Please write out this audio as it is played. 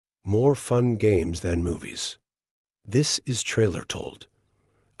More fun games than movies. This is Trailer Told,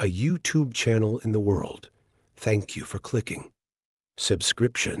 a YouTube channel in the world. Thank you for clicking.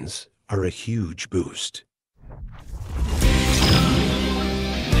 Subscriptions are a huge boost.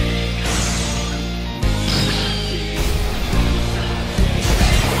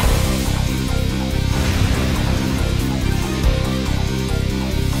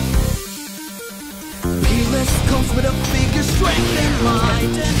 Comes with a figure strength and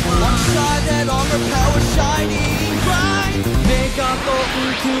mind. One side that armor power shining bright. MEGATON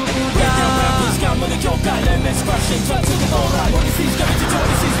MUSASHI W. Elements crushing, turn to the alright. What he sees coming to join,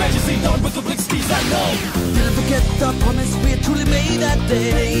 he sees majesty done with the blick skis, I know. Never forget the promise we had truly made that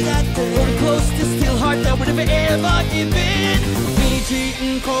day. Holding close to steel heart that would never ever give in.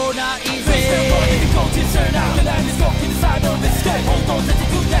 Cheating, cold, not easy. The coach is turned out, the land is walking inside of this game. Hold on, let's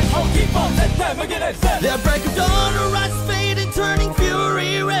do that, hold, keep on, let's never get it set. The break of dawn, a rise fading, turning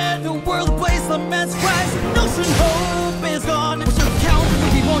fury red. The world plays the man's prize, notion hope is gone. We should count,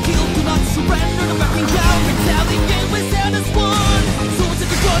 we won't yield, do not surrender. No backing down, retaliate, we stand as one. So it's a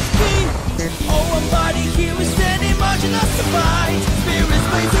good king. Oh, a body here is standing, marching us to fight. Spirits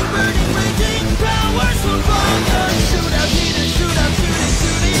blazing, burning, raging, powers from fire. Shoot out, heat shoot out,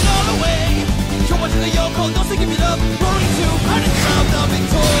 shooting all the way. Show us the Yoko, don't give it up. Rolling to,